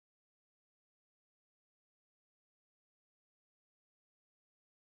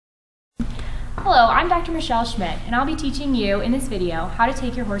Hello, I'm Dr. Michelle Schmidt, and I'll be teaching you in this video how to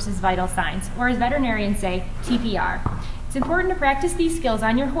take your horse's vital signs, or as veterinarians say, TPR. It's important to practice these skills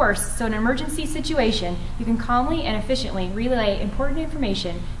on your horse so in an emergency situation you can calmly and efficiently relay important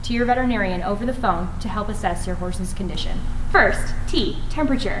information to your veterinarian over the phone to help assess your horse's condition. First, T,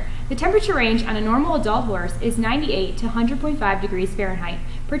 temperature. The temperature range on a normal adult horse is 98 to 100.5 degrees Fahrenheit.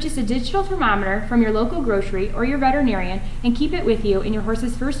 Purchase a digital thermometer from your local grocery or your veterinarian and keep it with you in your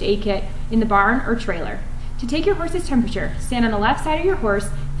horse's first aid kit in the barn or trailer. To take your horse's temperature, stand on the left side of your horse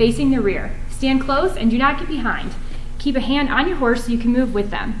facing the rear. Stand close and do not get behind. Keep a hand on your horse so you can move with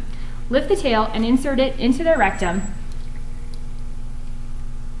them. Lift the tail and insert it into their rectum.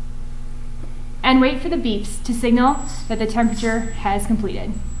 And wait for the beeps to signal that the temperature has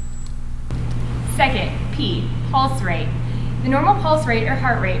completed. Second, P, pulse rate. The normal pulse rate or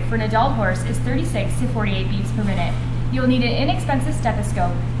heart rate for an adult horse is 36 to 48 beats per minute. You will need an inexpensive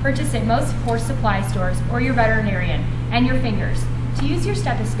stethoscope purchased at most horse supply stores or your veterinarian, and your fingers. To use your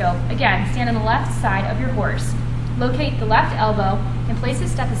stethoscope, again, stand on the left side of your horse. Locate the left elbow and place the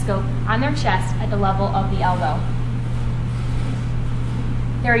stethoscope on their chest at the level of the elbow.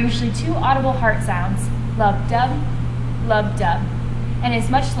 There are usually two audible heart sounds, lub-dub, and is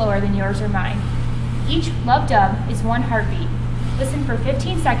much slower than yours or mine. Each lub-dub is one heartbeat. Listen for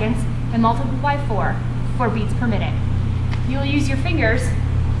 15 seconds and multiply by 4 beats per minute. You will use your fingers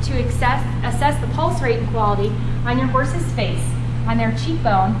to assess the pulse rate and quality on your horse's face, on their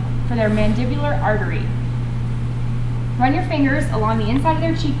cheekbone for their mandibular artery. Run your fingers along the inside of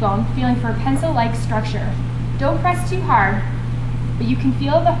their cheekbone, feeling for a pencil-like structure. Don't press too hard, but you can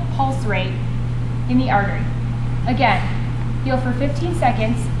feel the pulse rate in the artery. Again, feel for 15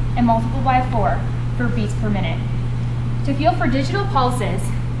 seconds and multiply by 4 beats per minute. To feel for digital pulses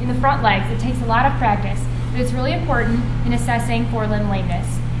in the front legs, it takes a lot of practice, but it's really important in assessing forelimb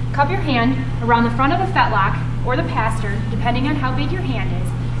lameness. Cup your hand around the front of the fetlock or the paster, depending on how big your hand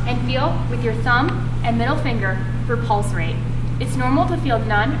is, and feel with your thumb and middle finger for pulse rate. It's normal to feel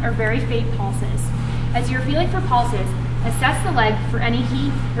none or very faint pulses. As you're feeling for pulses, assess the leg for any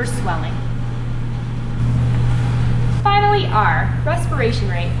heat or swelling. Finally, R, respiration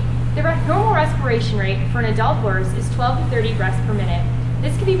rate. The normal respiration rate for an adult horse is 12 to 30 breaths per minute.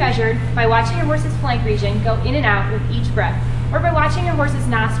 This can be measured by watching your horse's flank region go in and out with each breath, or by watching your horse's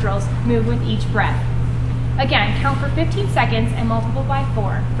nostrils move with each breath. Again, count for 15 seconds and multiply by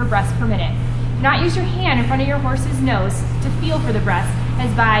 4 for breaths per minute. Do not use your hand in front of your horse's nose to feel for the breaths,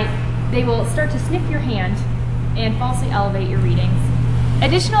 as they will start to sniff your hand and falsely elevate your readings.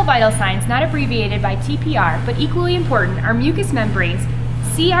 Additional vital signs not abbreviated by TPR but equally important are mucous membranes,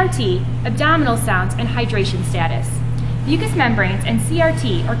 CRT, abdominal sounds, and hydration status. Mucous membranes and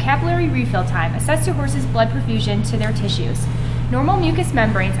CRT, or capillary refill time, assess your horse's blood perfusion to their tissues. Normal mucous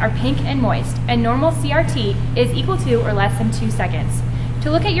membranes are pink and moist, and normal CRT is equal to or less than 2 seconds. To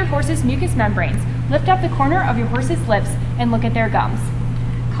look at your horse's mucous membranes, lift up the corner of your horse's lips and look at their gums.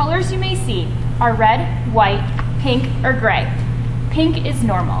 Colors you may see are red, white, pink, or gray. Pink is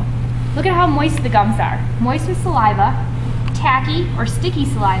normal. Look at how moist the gums are. Moist with saliva, tacky or sticky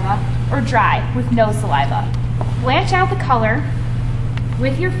saliva, or dry with no saliva. Blanch out the color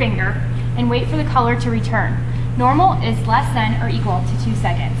with your finger and wait for the color to return. Normal is less than or equal to 2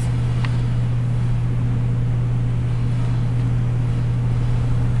 seconds.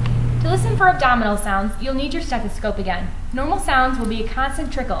 To listen for abdominal sounds, you'll need your stethoscope again. Normal sounds will be a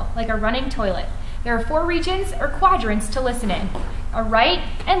constant trickle, like a running toilet. There are 4 regions or quadrants to listen in: a right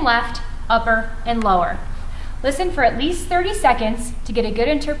and left, upper and lower. Listen for at least 30 seconds to get a good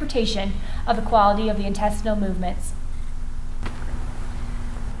interpretation of the quality of the intestinal movements.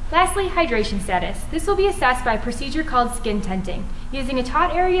 Lastly, hydration status. This will be assessed by a procedure called skin tenting. Using a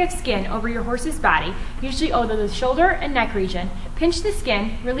taut area of skin over your horse's body, usually over the shoulder and neck region, pinch the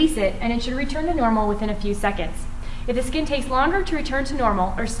skin, release it, and it should return to normal within a few seconds. If the skin takes longer to return to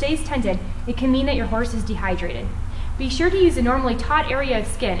normal or stays tented, it can mean that your horse is dehydrated. Be sure to use a normally taut area of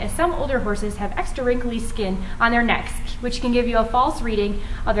skin, as some older horses have extra wrinkly skin on their necks, which can give you a false reading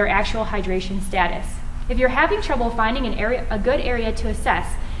of their actual hydration status. If you're having trouble finding a good area to assess,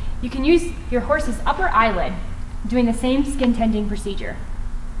 you can use your horse's upper eyelid, doing the same skin tenting procedure.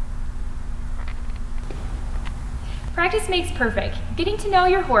 Practice makes perfect. Getting to know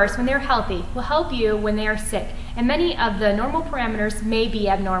your horse when they're healthy will help you when they are sick, and many of the normal parameters may be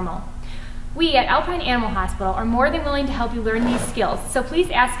abnormal. We at Alpine Animal Hospital are more than willing to help you learn these skills, so please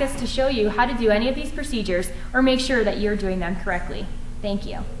ask us to show you how to do any of these procedures or make sure that you're doing them correctly. Thank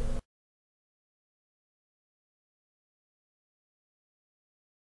you.